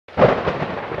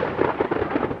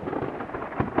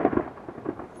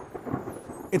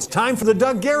It's time for the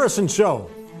Doug Garrison Show.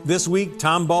 This week,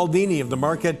 Tom Baldini of the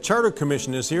Marquette Charter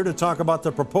Commission is here to talk about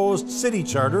the proposed city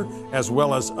charter, as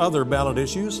well as other ballot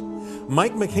issues.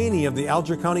 Mike McHaney of the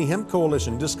Alger County Hemp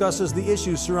Coalition discusses the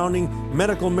issues surrounding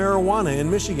medical marijuana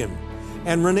in Michigan.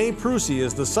 And Renee Prusi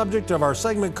is the subject of our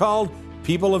segment called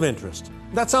People of Interest.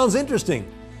 That sounds interesting.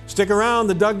 Stick around,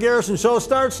 the Doug Garrison Show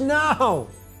starts now.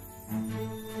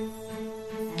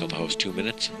 Tell the host 2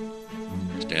 minutes.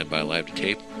 Stand by live to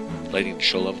tape. Lighting to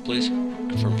show level, please.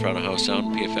 Confirm front of house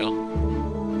sound,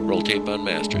 PFL. Roll tape on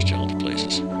masters, channel to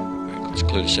places. All right, let's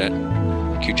clear the set.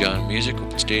 Cue John music,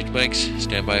 open stage mics,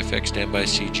 standby effects, standby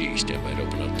CG. Standby to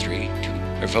open on 3, 2. All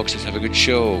right, folks, let's have a good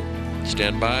show.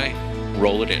 Stand by,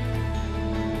 roll it in.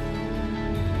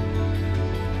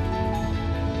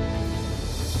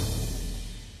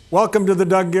 Welcome to the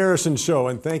Doug Garrison Show,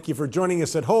 and thank you for joining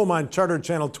us at home on Charter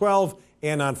Channel 12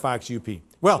 and on Fox UP.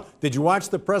 Well, did you watch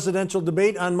the presidential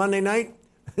debate on Monday night?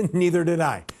 Neither did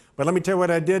I. But let me tell you what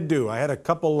I did do. I had a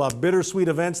couple bittersweet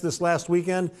events this last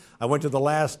weekend. I went to the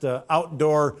last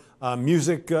outdoor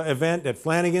music event at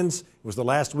Flanagan's. It was the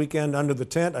last weekend under the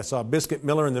tent. I saw Biscuit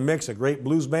Miller in the Mix, a great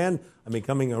blues band. I'm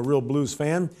becoming a real blues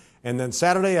fan. And then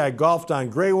Saturday, I golfed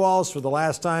on Gray Walls for the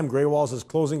last time. Gray Walls is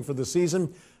closing for the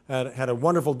season. Had a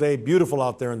wonderful day, beautiful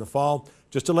out there in the fall.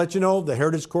 Just to let you know, the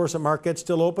Heritage Course at Marquette's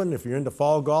still open. If you're into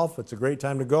fall golf, it's a great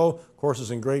time to go. Course is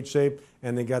in great shape,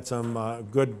 and they got some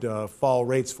good fall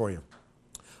rates for you.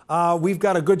 We've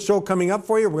got a good show coming up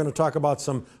for you. We're going to talk about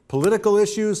some political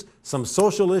issues, some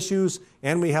social issues,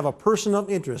 and we have a person of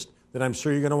interest that I'm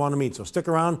sure you're going to want to meet. So stick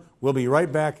around. We'll be right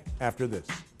back after this.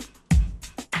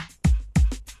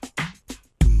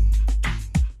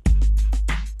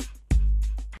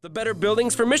 The Better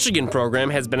Buildings for Michigan program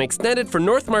has been extended for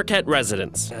North Marquette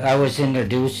residents. I was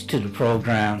introduced to the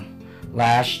program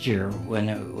last year when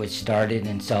it was started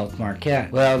in South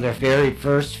Marquette. Well, their very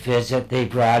first visit, they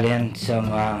brought in some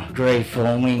gray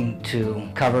foaming to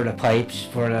cover the pipes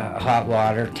for the hot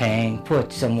water tank,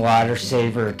 put some water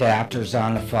saver adapters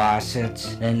on the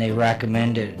faucets, and they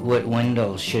recommended what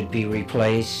windows should be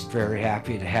replaced. Very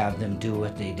happy to have them do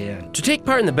what they did. To take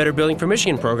part in the Better Building for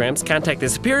Michigan programs, contact the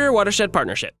Superior Watershed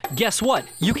Partnership. Guess what?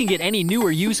 You can get any new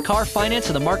or used car financed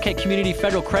in the Marquette Community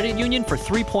Federal Credit Union for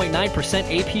 3.9%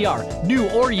 APR. New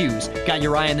or used. Got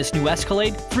your eye on this new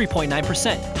Escalade?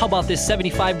 3.9%. How about this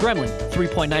 75 Gremlin?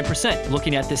 3.9%.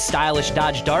 Looking at this stylish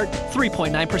Dodge Dart?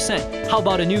 3.9%. How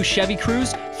about a new Chevy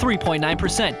Cruze?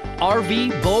 3.9%.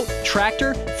 RV, boat,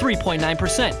 tractor?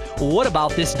 3.9%. What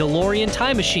about this DeLorean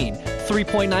time machine?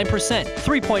 3.9%.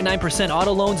 3.9%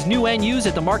 auto loans, new and used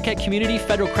at the Marquette Community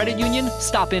Federal Credit Union.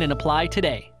 Stop in and apply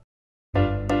today.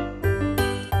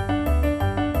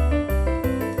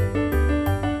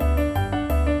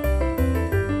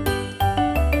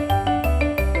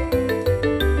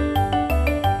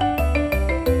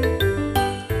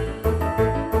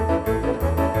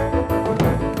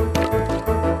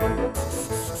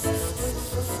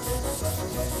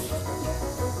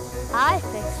 I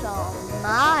fix all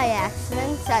my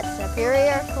accidents at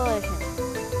Superior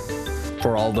Collision.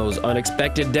 For all those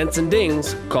unexpected dents and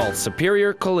dings, call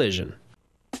Superior Collision.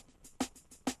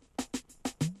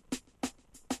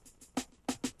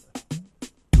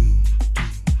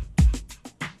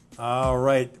 All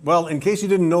right. Well, in case you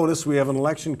didn't notice, we have an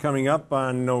election coming up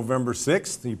on November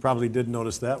 6th. You probably did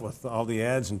notice that with all the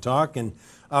ads and talk. And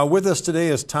with us today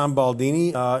is Tom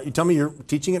Baldini. You tell me you're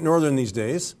teaching at Northern these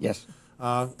days. Yes.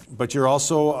 But you're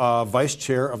also vice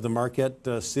chair of the Marquette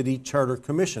City Charter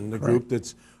Commission, the group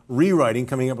that's rewriting,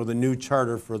 coming up with a new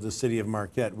charter for the city of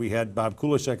Marquette. We had Bob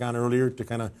Kulishek on earlier to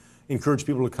kind of encourage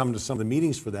people to come to some of the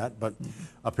meetings for that. But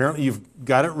apparently you've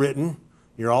got it written.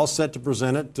 You're all set to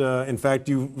present it. In fact,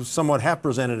 you somewhat have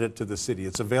presented it to the city.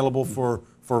 It's available for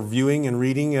viewing and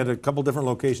reading at a couple different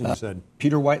locations, you said.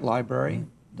 Peter White Library,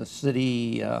 the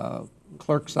city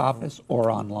clerk's office,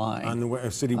 or online. On the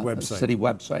city website. City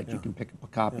website. Yeah. You can pick up a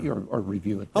copy or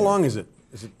review it there. How long is it?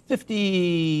 Is it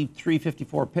 53,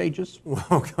 54 pages?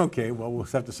 Okay, well, we'll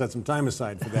have to set some time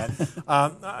aside for that.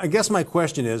 I guess my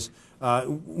question is,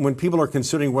 when people are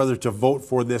considering whether to vote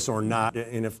for this or not,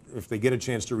 and if they get a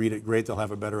chance to read it, great, they'll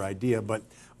have a better idea. But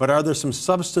are there some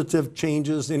substantive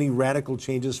changes, any radical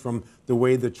changes from the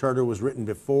way the charter was written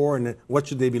before, and what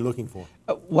should they be looking for?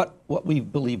 What we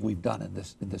believe we've done in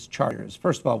this charter is,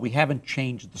 first of all, we haven't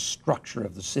changed the structure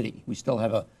of the city. We still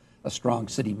have a strong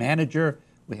city manager.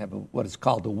 We have what is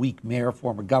called a weak mayor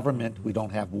form of government. We don't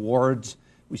have wards.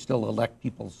 We still elect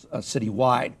people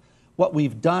citywide. What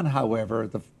we've done, however,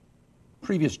 the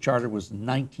previous charter was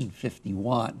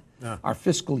 1951. Our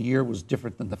fiscal year was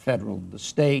different than the federal and the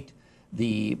state.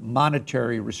 The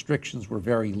monetary restrictions were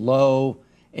very low,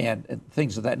 and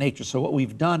things of that nature. So what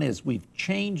we've done is we've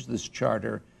changed this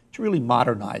charter to really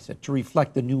modernize it, to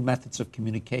reflect the new methods of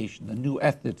communication, the new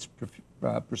ethics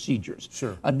procedures,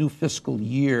 Sure. a new fiscal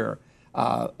year,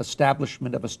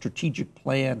 establishment of a strategic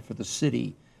plan for the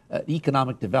city, an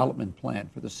economic development plan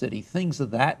for the city, things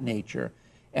of that nature.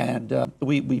 And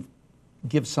we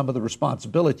give some of the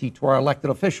responsibility to our elected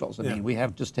officials. I mean, we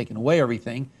have just taken away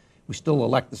everything. We still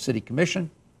elect the city commission.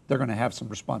 They're going to have some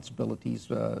responsibilities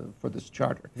for this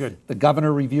charter. Good. The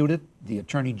governor reviewed it. The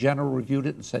attorney general reviewed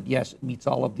it and said, yes, it meets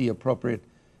all of the appropriate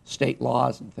state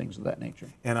laws and things of that nature.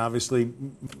 And obviously,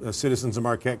 citizens of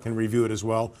Marquette can review it as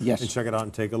well. Yes. And check it out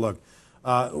and take a look.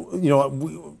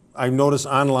 I noticed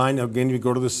online, again, you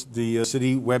go to the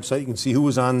city website, you can see who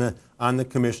was on the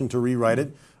commission to rewrite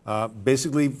it.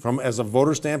 Basically, as a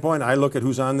voter standpoint, I look at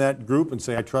who's on that group and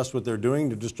say, I trust what they're doing.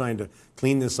 They're just trying to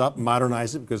clean this up,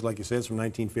 modernize it, because like you said, it's from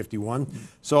 1951.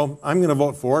 So I'm going to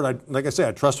vote for it. Like I say,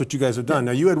 I trust what you guys have done.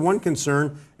 Now, you had one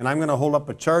concern, and I'm going to hold up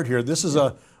a chart here. This is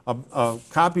a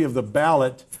copy of the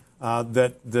ballot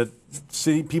that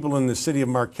city people in the city of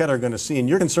Marquette are going to see. And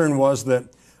your concern was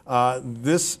that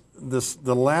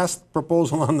the last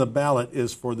proposal on the ballot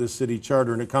is for this city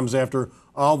charter, and it comes after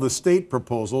all the state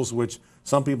proposals, which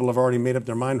some people have already made up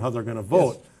their mind how they're going to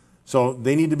vote. Yes. So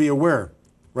they need to be aware.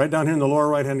 Right down here in the lower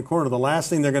right-hand corner, the last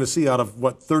thing they're going to see out of,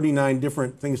 39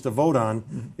 different things to vote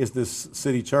on is this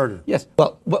city charter. Yes.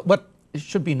 Well, what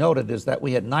should be noted is that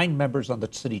we had 9 members on the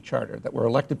city charter that were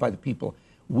elected by the people.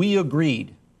 We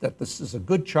agreed that this is a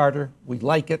good charter. We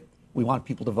like it. We want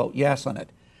people to vote yes on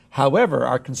it. However,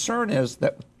 our concern is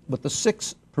that with the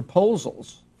 6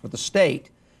 proposals for the state,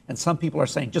 and some people are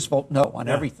saying just vote no on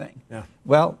everything. Yeah.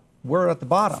 Well, we're at the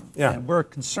bottom, yeah. and we're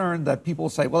concerned that people will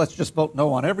say, well, let's just vote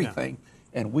no on everything,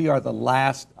 and we are the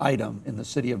last item in the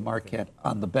city of Marquette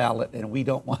on the ballot, and we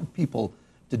don't want people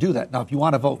to do that. Now, if you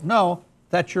want to vote no,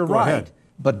 that's your right, ahead.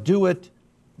 But do it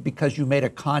because you made a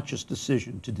conscious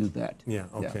decision to do that. Yeah,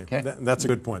 okay. Yeah, okay? That's a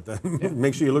good point.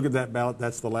 Make sure you look at that ballot.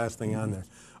 That's the last thing on there.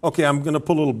 Okay, I'm going to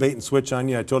put a little bait and switch on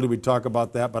you. I told you we'd talk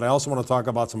about that, but I also want to talk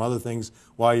about some other things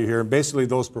while you're here. Basically,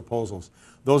 those proposals.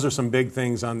 Those are some big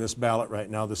things on this ballot right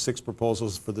now, the 6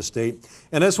 proposals for the state.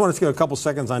 And I just want to take a couple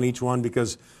seconds on each one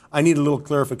because I need a little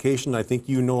clarification. I think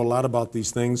you know a lot about these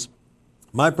things.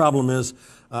 My problem is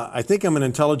I think I'm an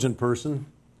intelligent person,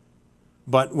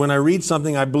 but when I read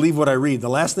something, I believe what I read. The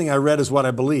last thing I read is what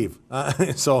I believe.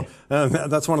 So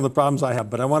that's one of the problems I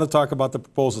have. But I want to talk about the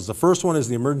proposals. The first one is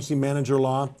the emergency manager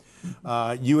law.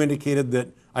 You indicated that,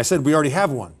 I said we already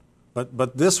have one.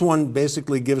 But this one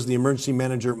basically gives the emergency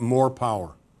manager more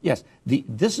power. Yes.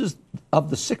 This is, of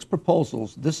the 6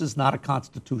 proposals, this is not a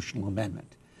constitutional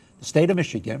amendment. The state of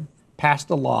Michigan passed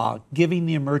a law giving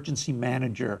the emergency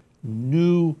manager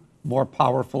new, more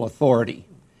powerful authority.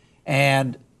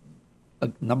 And a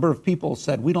number of people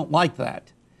said, we don't like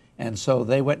that. And so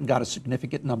they went and got a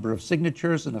significant number of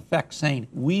signatures, in effect saying,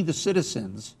 we, the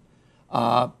citizens,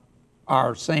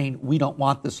 are saying we don't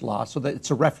want this law, so that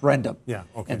it's a referendum. Yeah,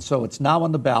 okay. And so it's now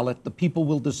on the ballot. The people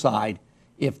will decide.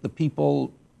 If the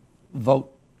people vote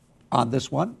on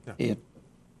this one,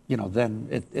 then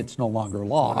it's no longer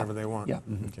law. Whatever they want. Yeah.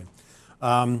 Okay.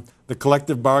 The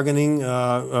collective bargaining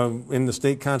in the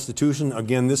state constitution,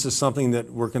 again, this is something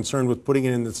that we're concerned with putting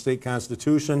it in the state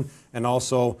constitution, and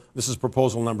also this is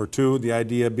proposal number 2, the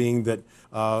idea being that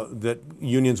that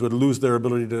unions would lose their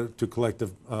ability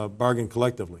to bargain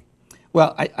collectively.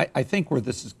 Well, I think where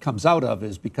this comes out of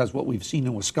is because what we've seen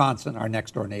in Wisconsin, our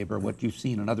next door neighbor, what you've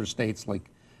seen in other states like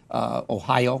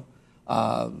Ohio,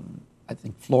 I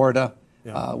think Florida,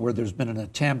 where there's been an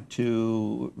attempt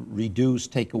to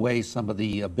take away some of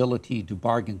the ability to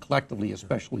bargain collectively,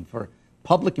 especially for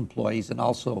public employees and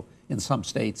also in some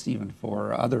states even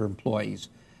for other employees.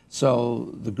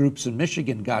 So the groups in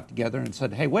Michigan got together and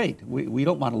said, hey, wait, we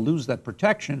don't want to lose that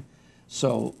protection,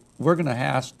 so we're going to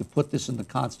ask to put this in the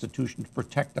Constitution to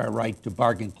protect our right to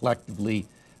bargain collectively,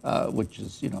 which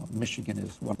is, Michigan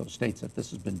is one of those states that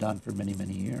this has been done for many,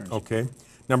 many years. Okay.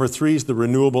 Number 3 is the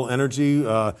renewable energy,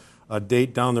 a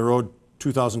date down the road,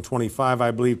 2025, I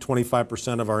believe,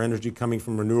 25% of our energy coming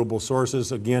from renewable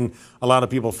sources. Again, a lot of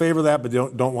people favor that, but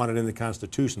don't want it in the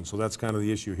Constitution, so that's kind of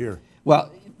the issue here.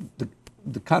 Well,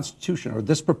 the Constitution, or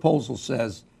this proposal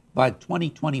says by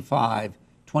 2025,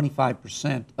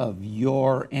 25% of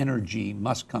your energy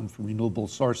must come from renewable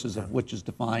sources, of which is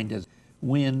defined as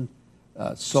wind,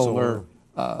 solar,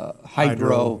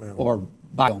 hydro, or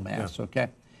biomass, okay?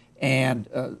 And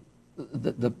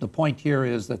the point here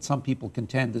is that some people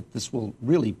contend that this will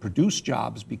really produce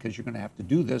jobs because you're going to have to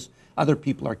do this. Other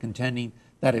people are contending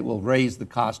that it will raise the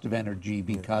cost of energy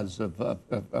because of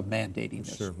mandating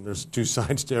this. Sure, there's two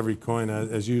sides to every coin,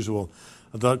 as usual.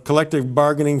 The collective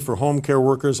bargaining for home care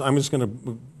workers, I'm just going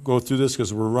to go through this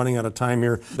because we're running out of time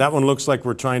here. That one looks like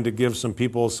we're trying to give some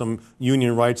people some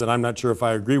union rights that I'm not sure if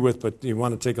I agree with, but you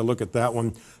want to take a look at that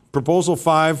one. Proposal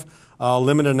 5,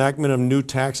 limit enactment of new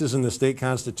taxes in the state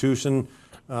constitution.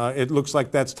 It looks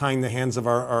like that's tying the hands of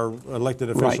our elected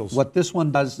officials. Right. What this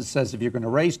one does, it says if you're going to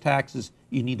raise taxes,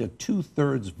 you need a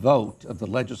 2/3 vote of the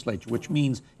legislature, which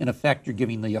means, in effect, you're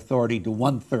giving the authority to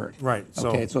 1/3. Right.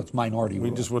 Okay, so it's minority rule.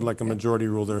 We just would like a majority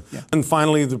rule there. Yeah. And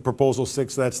finally, the proposal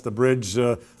 6, that's the bridge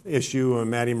issue.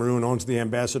 Matty Maroon owns the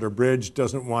Ambassador Bridge,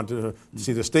 doesn't want to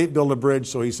see the state build a bridge,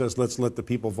 so he says, let's let the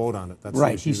people vote on it. That's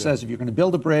right. He says if you're going to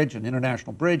build a bridge, an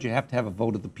international bridge, you have to have a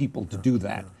vote of the people to do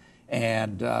that.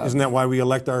 And isn't that why we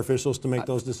elect our officials, to make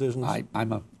those decisions?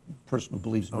 I'm a person who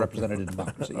believes in representative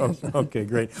democracy. Yes. Okay,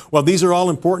 great. Well, these are all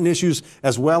important issues,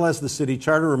 as well as the city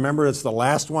charter. Remember, it's the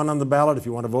last one on the ballot. If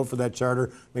you want to vote for that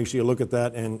charter, make sure you look at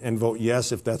that and vote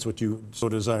yes if that's what you so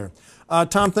desire.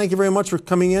 Tom, thank you very much for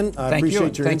coming in. I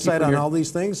appreciate your insight on all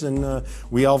these things. And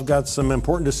we all got some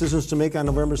important decisions to make on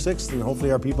November 6th, and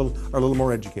hopefully our people are a little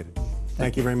more educated.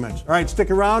 Thank you very much. All right,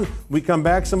 stick around. We come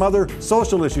back, some other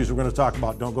social issues we're going to talk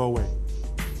about. Don't go away.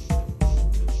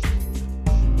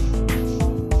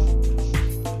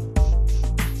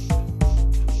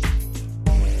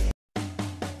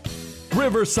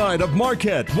 Riverside of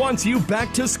Marquette wants you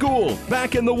back to school,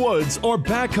 back in the woods, or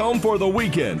back home for the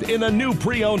weekend in a new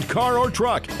pre-owned car or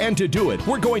truck. And to do it,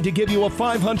 we're going to give you a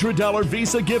 $500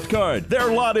 Visa gift card.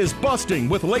 Their lot is busting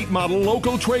with late model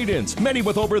local trade-ins, many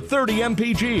with over 30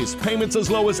 MPGs, payments as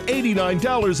low as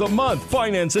 $89 a month,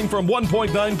 financing from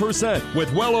 1.9%.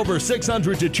 With well over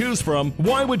 600 to choose from,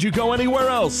 why would you go anywhere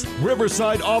else?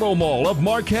 Riverside Auto Mall of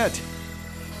Marquette.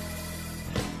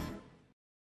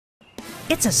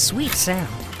 It's a sweet sound,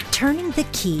 turning the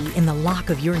key in the lock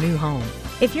of your new home.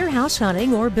 If you're house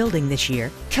hunting or building this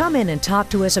year, come in and talk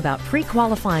to us about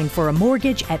pre-qualifying for a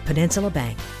mortgage at Peninsula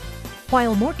Bank.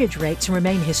 While mortgage rates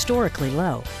remain historically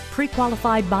low,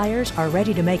 pre-qualified buyers are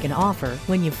ready to make an offer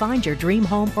when you find your dream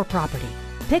home or property.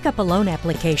 Pick up a loan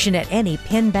application at any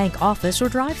Penn Bank office or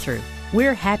drive-through.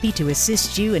 We're happy to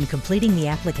assist you in completing the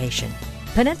application.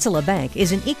 Peninsula Bank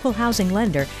is an equal housing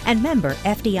lender and member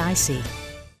FDIC.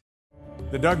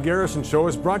 The Doug Garrison Show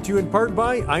is brought to you in part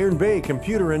by Iron Bay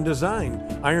Computer and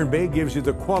Design. Iron Bay gives you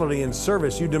the quality and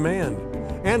service you demand.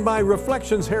 And by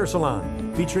Reflections Hair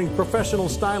Salon, featuring professional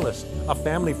stylists, a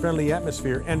family-friendly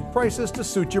atmosphere, and prices to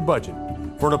suit your budget.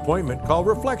 For an appointment, call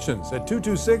Reflections at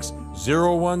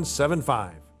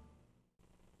 226-0175.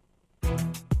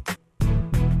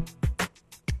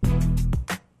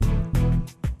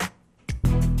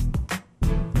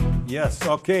 Yes,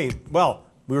 okay. Well,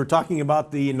 we were talking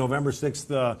about the November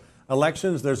 6th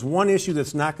elections. There's one issue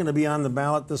that's not going to be on the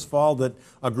ballot this fall that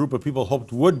a group of people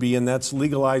hoped would be, and that's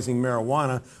legalizing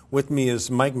marijuana. With me is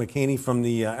Mike McHaney from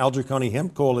the Alger County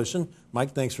Hemp Coalition.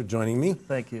 Mike, thanks for joining me.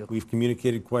 Thank you. We've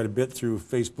communicated quite a bit through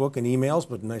Facebook and emails,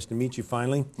 but nice to meet you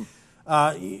finally.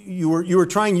 You were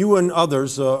trying, you and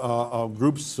others,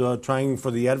 groups trying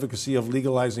for the advocacy of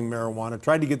legalizing marijuana,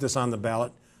 tried to get this on the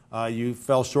ballot. You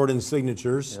fell short in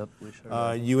signatures. Yep, we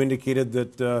sure did. You indicated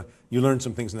that you learned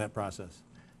some things in that process.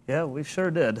 Yeah, we sure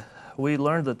did. We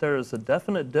learned that there is a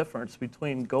definite difference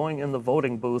between going in the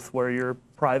voting booth where you're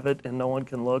private and no one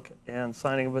can look and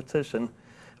signing a petition.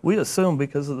 We assumed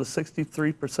because of the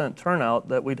 63% turnout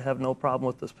that we'd have no problem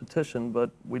with this petition,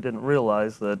 but we didn't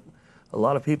realize that a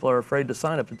lot of people are afraid to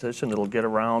sign a petition. It'll get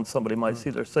around. Somebody might see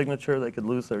their signature. They could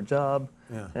lose their job.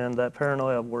 Yeah. And that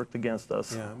paranoia worked against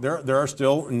us. Yeah. There are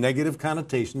still negative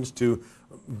connotations to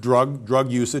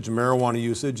drug usage, marijuana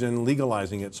usage, and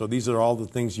legalizing it. So these are all the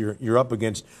things you're up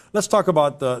against. Let's talk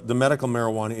about the medical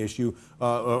marijuana issue.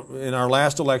 In our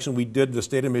last election, the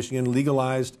state of Michigan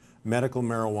legalized medical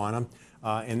marijuana.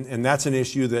 And that's an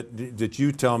issue that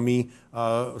you tell me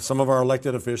some of our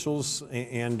elected officials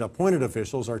and appointed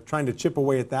officials are trying to chip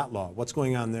away at that law. What's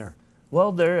going on there?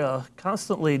 Well, they're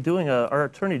constantly doing our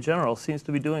Attorney General seems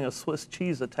to be doing a Swiss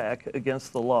cheese attack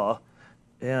against the law.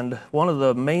 And one of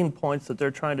the main points that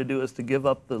they're trying to do is to give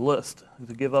up the list,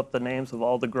 to give up the names of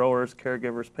all the growers,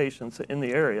 caregivers, patients in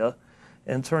the area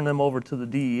and turn them over to the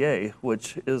DEA,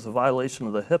 which is a violation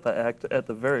of the HIPAA Act at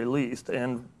the very least,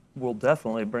 and will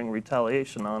definitely bring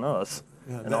retaliation on us.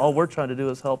 Yeah, and all we're trying to do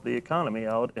is help the economy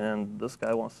out, and this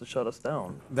guy wants to shut us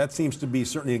down. That seems to be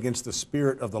certainly against the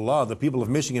spirit of the law. The people of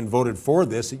Michigan voted for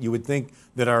this. You would think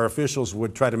that our officials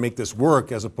would try to make this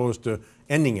work as opposed to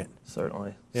ending it.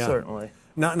 Certainly, yeah. Certainly.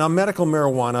 Now, medical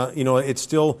marijuana, you know, it's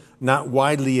still not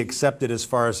widely accepted as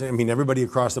far as, I mean, everybody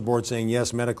across the board saying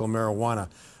yes, medical marijuana.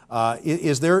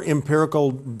 Is there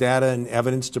empirical data and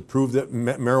evidence to prove that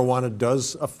marijuana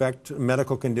does affect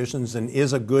medical conditions and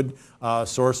is a good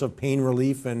source of pain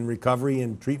relief and recovery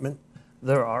and treatment?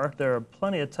 There are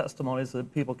plenty of testimonies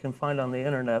that people can find on the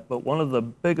internet, but one of the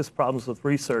biggest problems with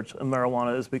research in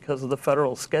marijuana is because of the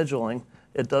federal scheduling.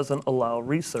 It doesn't allow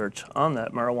research on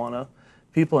that marijuana.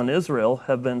 People in Israel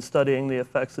have been studying the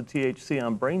effects of THC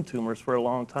on brain tumors for a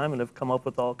long time and have come up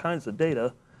with all kinds of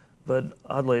data, but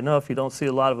oddly enough, you don't see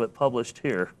a lot of it published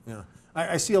here. Yeah.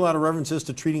 I see a lot of references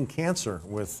to treating cancer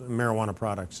with marijuana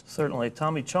products. Certainly.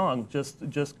 Tommy Chong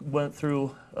just went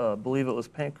through, I believe it was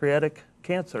pancreatic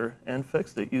cancer, and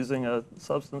fixed it using a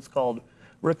substance called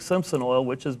Rick Simpson oil,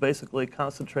 which is basically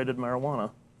concentrated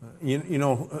marijuana. You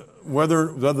know, whether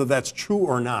that's true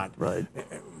or not, right?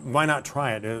 Why not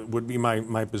try it? It would be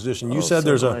my position. You said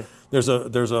there's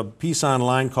a piece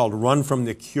online called "Run from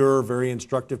the Cure," very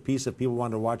instructive piece. If people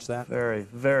want to watch that,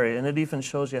 very, and it even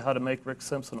shows you how to make Rick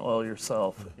Simpson oil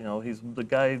yourself. You know, he's the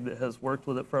guy that has worked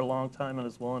with it for a long time and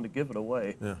is willing to give it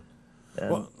away. Yeah.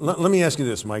 Well, let me ask you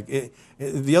this, Mike.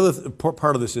 The other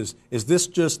part of this is this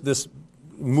just this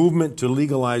movement to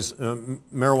legalize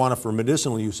marijuana for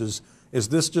medicinal uses? Is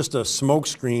this just a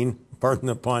smokescreen, pardon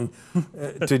the pun,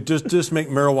 to just make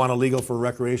marijuana legal for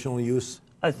recreational use?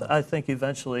 I think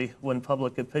eventually, when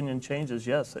public opinion changes,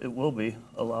 yes, it will be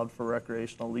allowed for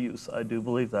recreational use. I do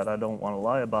believe that. I don't want to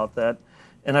lie about that.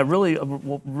 And I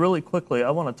really quickly,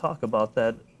 I want to talk about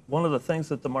that. One of the things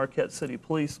that the Marquette City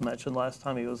Police mentioned last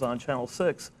time he was on Channel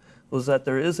 6 was that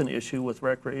there is an issue with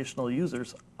recreational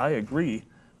users. I agree.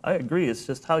 It's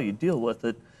just how you deal with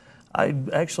it. I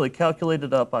actually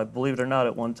calculated up, I believe it or not,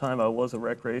 at one time I was a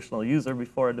recreational user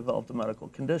before I developed a medical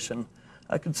condition.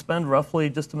 I could spend roughly,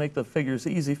 just to make the figures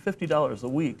easy, $50 a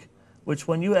week, which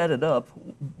when you add it up,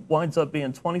 winds up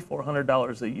being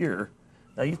 $2,400 a year.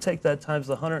 Now you take that times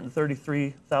the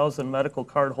 133,000 medical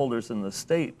card holders in the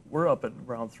state, we're up at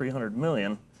around 300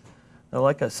 million. Now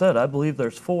like I said, I believe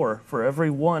there's 4. For every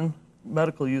 1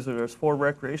 medical user, there's 4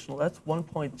 recreational. That's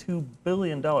 $1.2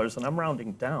 billion, and I'm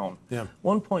rounding down. Yeah.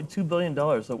 $1.2 billion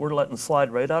that we're letting slide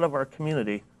right out of our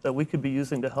community that we could be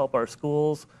using to help our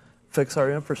schools, fix our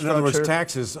infrastructure. In other words,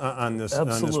 taxes on this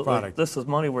product. This is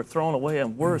money we're throwing away,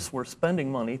 and worse, we're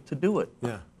spending money to do it.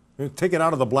 Yeah. Take it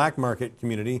out of the black market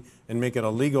community and make it a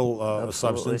legal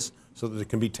substance so that it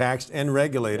can be taxed and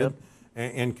regulated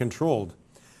and controlled.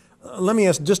 Let me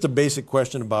ask just a basic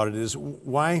question about it: is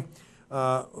why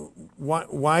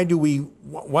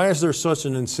is there such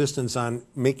an insistence on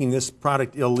making this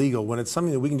product illegal when it's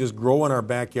something that we can just grow in our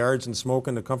backyards and smoke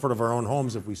in the comfort of our own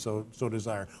homes if we so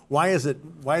desire? Why is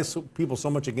people so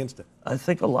much against it? I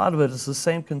think a lot of it is the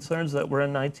same concerns that were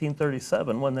in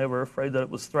 1937 when they were afraid that it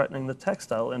was threatening the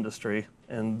textile industry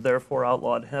and therefore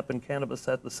outlawed hemp and cannabis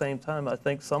at the same time. I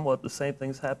think somewhat the same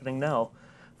thing's happening now.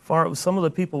 Some of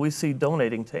the people we see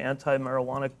donating to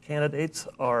anti-marijuana candidates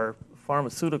are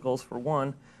pharmaceuticals, for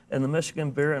one, and the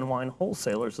Michigan Beer and Wine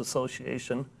Wholesalers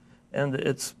Association, and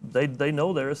they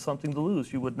know there is something to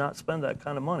lose. You would not spend that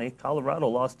kind of money. Colorado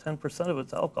lost 10% of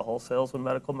its alcohol sales when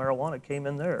medical marijuana came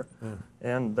in there,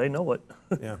 and they know it.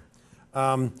 Yeah.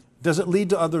 Does it lead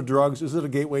to other drugs? Is it a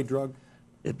gateway drug?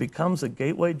 It becomes a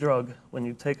gateway drug when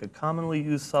you take a commonly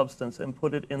used substance and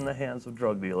put it in the hands of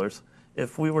drug dealers.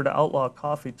 If we were to outlaw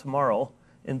coffee tomorrow,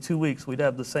 in 2 weeks, we'd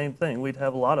have the same thing. We'd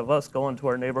have a lot of us going to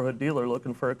our neighborhood dealer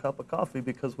looking for a cup of coffee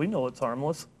because we know it's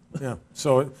harmless. Yeah.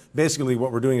 So basically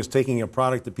what we're doing is taking a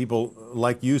product that people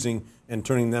like using and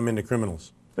turning them into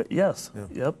criminals. But yes. Yeah.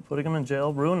 Yep. Putting them in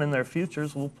jail, ruining their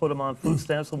futures. We'll put them on food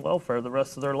stamps and welfare the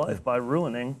rest of their life by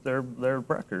ruining their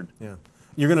record. Yeah.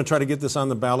 You're going to try to get this on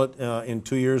the ballot in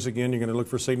 2 years again. You're going to look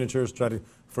for signatures, try to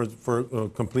for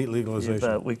complete legalization. You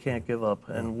bet. We can't give up,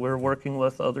 and we're working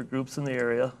with other groups in the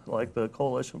area, like the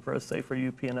Coalition for a Safer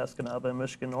UP in Escanaba and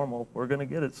Michigan Normal. We're going to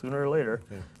get it sooner or later.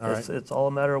 Okay. It's all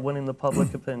a matter of winning the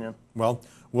public opinion. Well,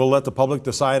 we'll let the public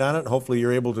decide on it. Hopefully,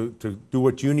 you're able to do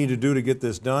what you need to do to get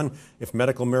this done. If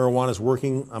medical marijuana is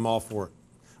working, I'm all for it.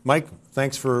 Mike,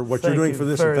 thanks for what you're doing for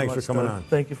this, and thanks for coming on.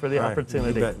 Thank you for the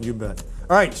opportunity. You bet.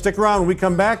 All right, stick around. When we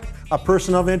come back, a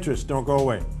person of interest. Don't go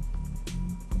away.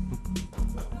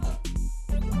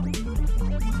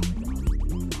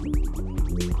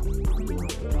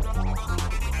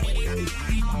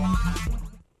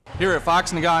 Here at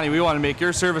Fox Nagani, we want to make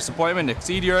your service appointment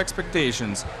exceed your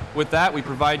expectations. With that, we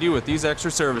provide you with these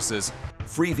extra services.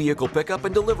 Free vehicle pickup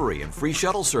and delivery and free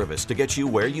shuttle service to get you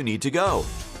where you need to go.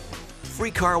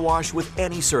 Free car wash with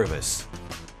any service.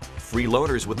 Free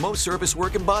loaners with most service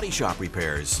work and body shop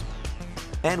repairs.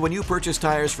 And when you purchase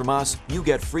tires from us, you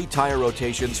get free tire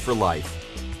rotations for life.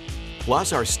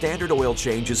 Plus, our standard oil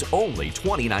change is only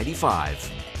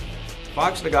 $20.95.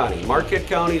 Fox Nagani, Marquette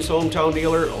County's hometown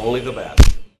dealer, only the best.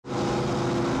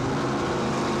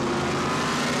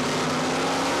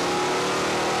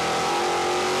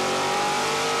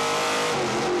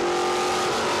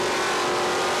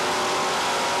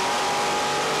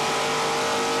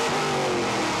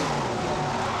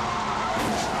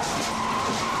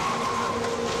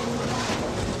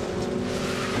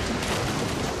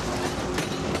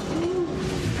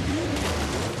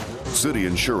 City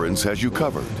Insurance has you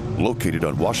covered. Located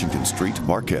on Washington Street,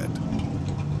 Marquette.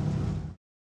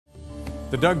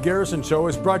 The Doug Garrison Show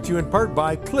is brought to you in part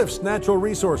by Cliffs Natural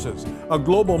Resources, a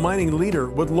global mining leader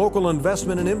with local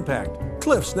investment and impact.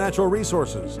 Cliffs Natural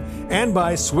Resources. And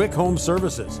by Swick Home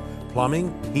Services,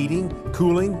 plumbing, heating,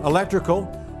 cooling, electrical,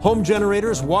 home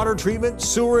generators, water treatment,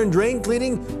 sewer and drain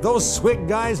cleaning. Those Swick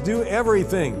guys do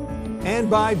everything. And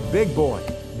by Big Boy.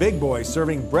 Big Boy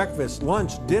serving breakfast,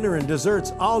 lunch, dinner, and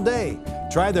desserts all day.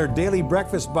 Try their daily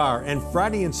breakfast bar and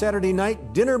Friday and Saturday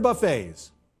night dinner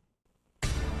buffets.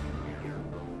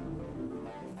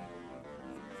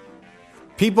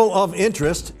 People of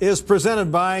Interest is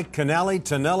presented by Canale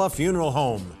Tonella Funeral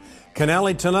Home.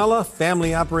 Canale Tonella,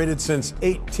 family operated since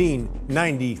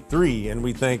 1893, and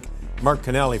we thank Mark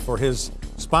Canale for his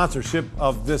sponsorship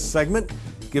of this segment.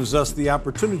 Gives us the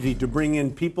opportunity to bring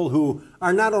in people who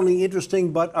are not only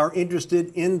interesting, but are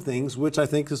interested in things, which I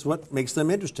think is what makes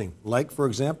them interesting. Like, for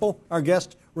example, our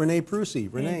guest, Renee Prusi.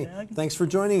 Renee, thanks for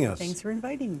joining us. Thanks for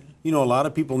inviting me. You know, a lot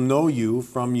of people know you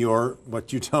from your,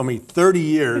 what you tell me, 30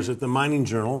 years at the Mining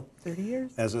Journal. 30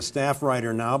 years. As a staff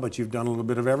writer now, but you've done a little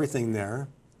bit of everything there.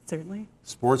 Certainly.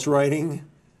 Sports writing,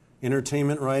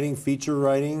 entertainment writing, feature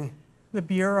writing. The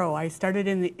Bureau. I started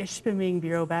in the Ishpeming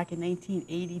Bureau back in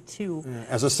 1982.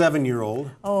 As a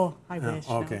 7-year-old. Oh, I wish.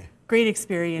 Okay. No. Great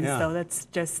experience, though. That's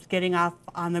just getting off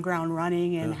on the ground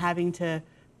running and having to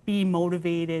be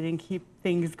motivated and keep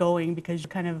things going because you're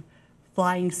kind of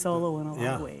flying solo in a lot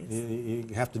of ways.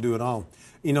 You have to do it all.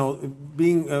 You know,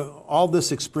 being all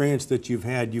this experience that you've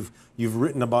had, you've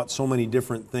written about so many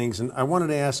different things, and I wanted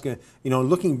to ask, you know,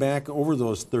 looking back over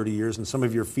those 30 years and some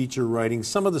of your feature writing,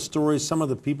 some of the stories, some of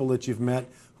the people that you've met,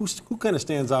 who kind of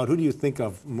stands out? Who do you think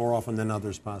of more often than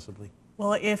others, possibly?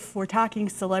 Well, if we're talking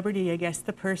celebrity, I guess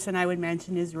the person I would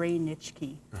mention is Ray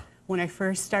Nitschke. When I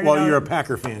first started out, you're a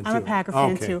Packer fan, too. I'm a Packer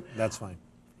fan, too. Okay, that's fine.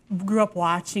 Grew up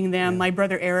watching them. My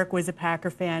brother Eric was a Packer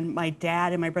fan. My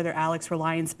dad and my brother Alex were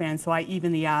Lions fans, so I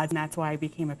evened the odds, and that's why I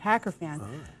became a Packer fan.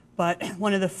 But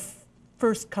one of the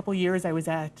first couple years I was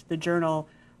at the Journal,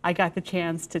 I got the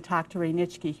chance to talk to Ray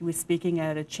Nitschke. He was speaking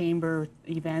at a chamber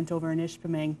event over in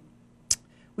Ishpeming.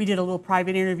 We did a little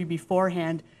private interview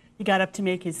beforehand. He got up to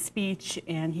make his speech,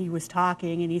 and he was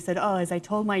talking, and he said, "Oh, as I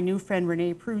told my new friend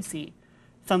Renee Prusi,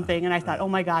 something," and I thought, oh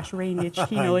my gosh, Ray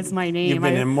Nitschke knows my name. You've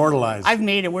been immortalized. I've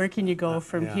made it. Where can you go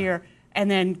from here?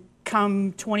 And then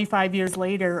come 25 years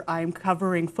later, I'm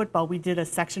covering football. We did a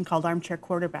section called Armchair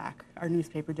Quarterback, our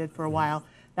newspaper did for a while.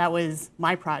 That was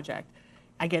my project.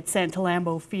 I get sent to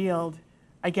Lambeau Field.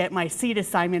 I get my seat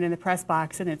assignment in the press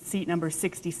box, and it's seat number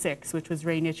 66, which was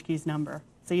Ray Nitschke's number.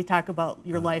 So you talk about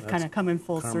your life kind of coming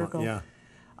full circle.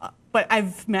 But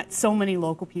I've met so many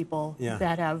local people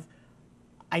that have,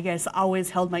 I guess,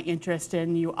 always held my interest,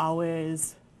 and you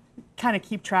always kind of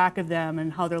keep track of them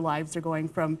and how their lives are going,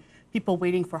 from people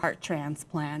waiting for heart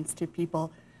transplants to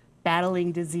people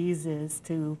battling diseases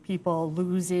to people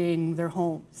losing their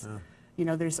homes. You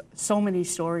know, there's so many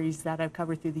stories that I've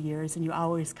covered through the years, and you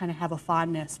always kind of have a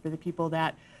fondness for the people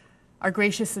that are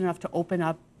gracious enough to open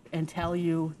up and tell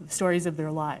you the stories of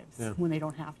their lives when they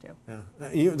don't have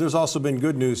to. There's also been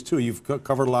good news too. You've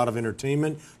covered a lot of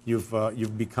entertainment.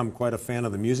 You've become quite a fan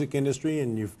of the music industry,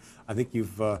 and I think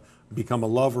you've become a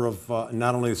lover of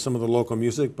not only some of the local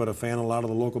music, but a fan of a lot of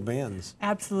the local bands.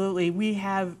 Absolutely. We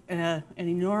have an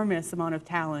enormous amount of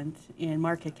talent in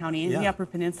Marquette County, in the Upper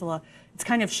Peninsula. It's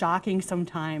kind of shocking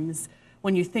sometimes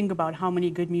when you think about how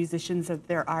many good musicians that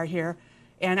there are here.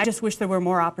 And I just wish there were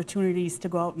more opportunities to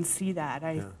go out and see that.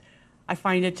 I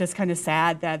find it just kind of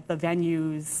sad that the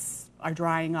venues are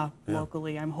drying up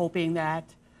locally. I'm hoping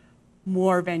that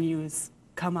more venues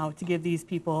come out to give these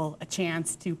people a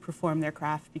chance to perform their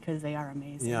craft, because they are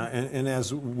amazing. Yeah, and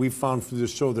as we've found through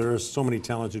this show, there are so many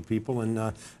talented people,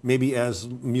 and maybe as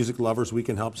music lovers, we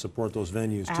can help support those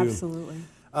venues too. Absolutely.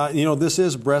 You know, this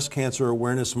is Breast Cancer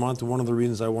Awareness Month, and one of the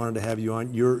reasons I wanted to have you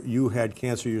on, you had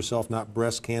cancer yourself, not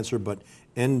breast cancer, but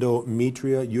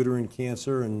endometrial uterine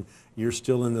cancer, and you're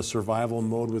still in the survival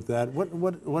mode with that.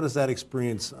 What is that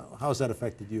experience? How has that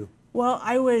affected you? Well,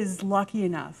 I was lucky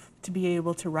enough to be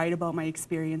able to write about my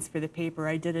experience for the paper.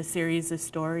 I did a series of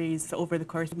stories over the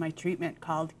course of my treatment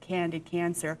called Candid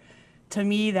Cancer. To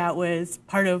me, that was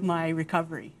part of my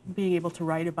recovery, being able to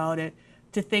write about it,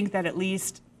 to think that at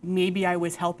least maybe I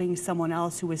was helping someone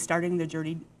else who was starting the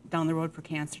journey down the road for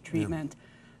cancer treatment.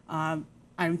 Yeah.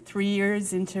 I'm 3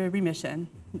 years into remission.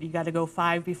 You got to go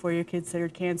 5 before you're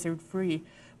considered cancer-free.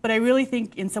 But I really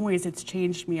think in some ways it's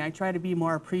changed me. I try to be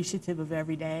more appreciative of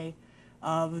every day,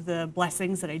 of the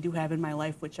blessings that I do have in my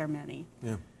life, which are many.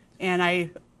 Yeah. And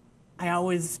I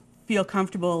always feel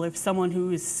comfortable if someone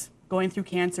who's going through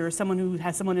cancer or someone who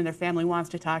has someone in their family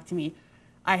wants to talk to me.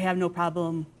 I have no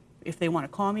problem if they want to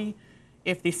call me.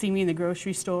 If they see me in the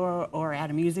grocery store or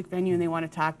at a music venue and they want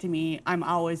to talk to me, I'm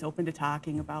always open to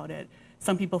talking about it.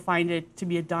 Some people find it to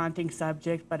be a daunting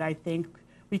subject, but I think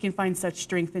we can find such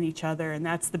strength in each other, and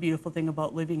that's the beautiful thing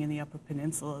about living in the Upper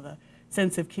Peninsula, the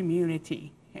sense of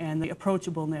community and the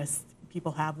approachableness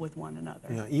people have with one another.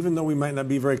 Yeah, even though we might not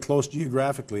be very close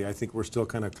geographically, I think we're still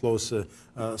kind of close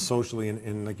socially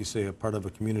and, like you say, a part of a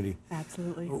community.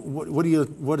 Absolutely.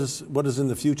 What is in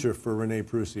the future for Renee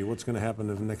Prusi? What's going to happen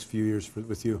in the next few years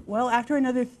with you? Well, after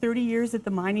another 30 years at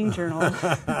the Mining Journal,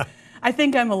 I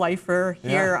think I'm a lifer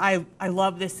here. Yeah. I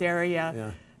love this area.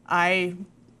 Yeah. I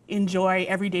enjoy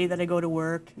every day that I go to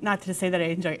work. Not to say that I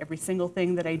enjoy every single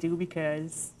thing that I do,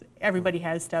 because everybody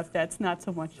has stuff that's not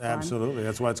so much fun. Absolutely.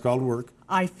 That's why it's called work.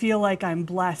 I feel like I'm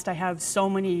blessed. I have so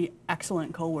many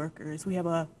excellent coworkers. We have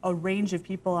a range of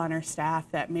people on our staff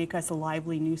that make us a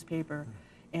lively newspaper.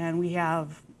 And I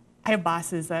have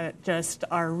bosses that just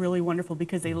are really wonderful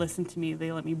because they listen to me.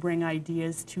 They let me bring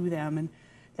ideas to them, and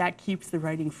that keeps the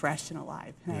writing fresh and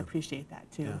alive. And I appreciate that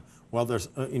too. Yeah. Well, there's,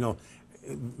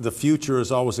 the future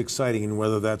is always exciting, and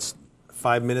whether that's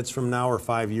 5 minutes from now or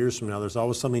 5 years from now, there's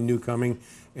always something new coming.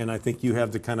 And I think you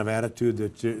have the kind of attitude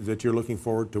that you're looking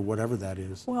forward to whatever that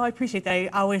is. Well, I appreciate that. I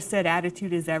always said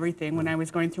attitude is everything. When I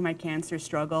was going through my cancer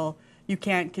struggle, you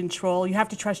can't control, you have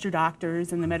to trust your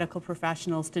doctors and the medical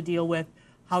professionals to deal with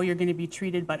how you're going to be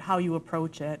treated, but how you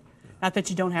approach it. Not that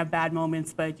you don't have bad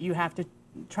moments, but you have to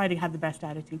try to have the best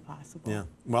attitude possible. Yeah.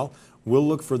 Well, we'll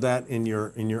look for that in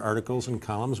your articles and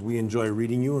columns. We enjoy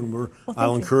reading you, and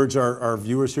I'll encourage our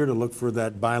viewers here to look for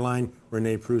that byline,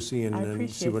 Renee Prusi, and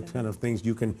see what kind of things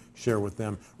you can share with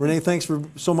them. Renee, thanks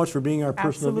so much for being our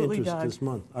person of interest Doug. This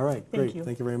month. All right, Thank great. you.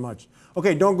 Thank you very much.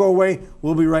 Okay, don't go away.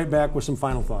 We'll be right back with some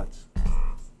final thoughts.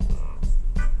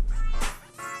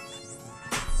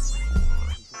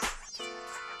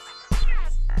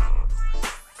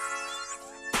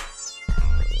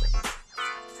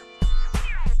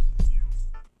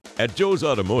 At Joe's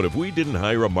Automotive, we didn't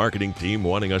hire a marketing team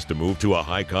wanting us to move to a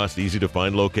high-cost,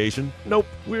 easy-to-find location. Nope,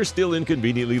 we're still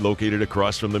inconveniently located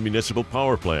across from the municipal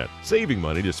power plant, saving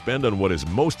money to spend on what is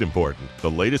most important,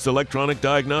 the latest electronic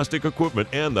diagnostic equipment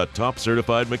and the top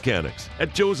certified mechanics.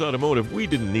 At Joe's Automotive, we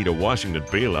didn't need a Washington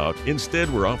bailout.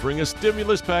 Instead, we're offering a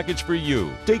stimulus package for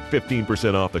you. Take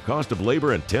 15% off the cost of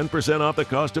labor and 10% off the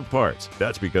cost of parts.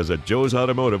 That's because at Joe's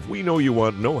Automotive, we know you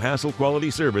want no-hassle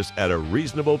quality service at a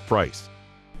reasonable price.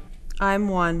 I'm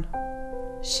one.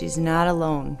 She's not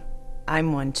alone.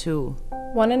 I'm one too.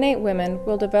 1 in 8 women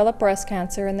will develop breast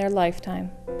cancer in their lifetime.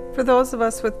 For those of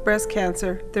us with breast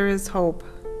cancer, there is hope.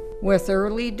 With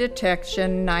early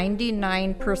detection,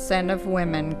 99% of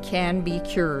women can be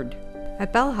cured.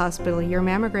 At Bell Hospital, your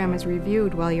mammogram is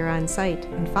reviewed while you're on site,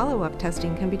 and follow-up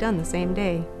testing can be done the same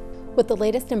day. With the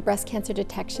latest in breast cancer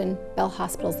detection, Bell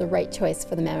Hospital is the right choice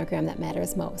for the mammogram that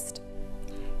matters most.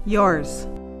 Yours.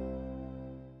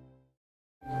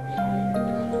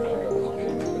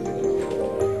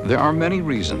 There are many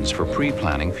reasons for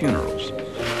pre-planning funerals.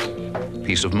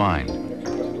 Peace of mind,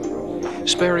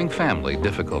 sparing family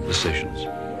difficult decisions,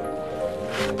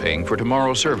 paying for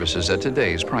tomorrow's services at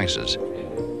today's prices.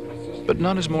 But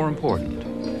none is more important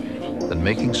than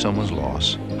making someone's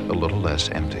loss a little less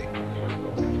empty.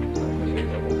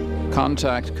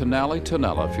 Contact Canale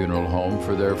Tonella Funeral Home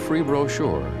for their free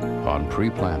brochure on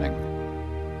pre-planning.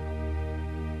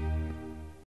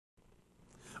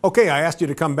 Okay, I asked you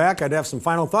to come back. I'd have some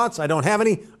final thoughts. I don't have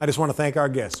any. I just want to thank our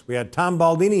guests. We had Tom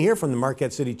Baldini here from the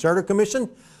Marquette City Charter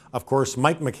Commission. Of course,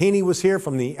 Mike McHaney was here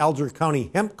from the Alger County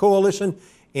Hemp Coalition.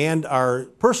 And our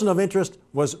person of interest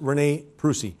was Renee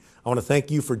Prusi. I want to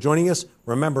thank you for joining us.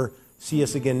 Remember, see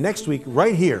us again next week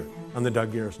right here on The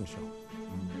Doug Garrison Show.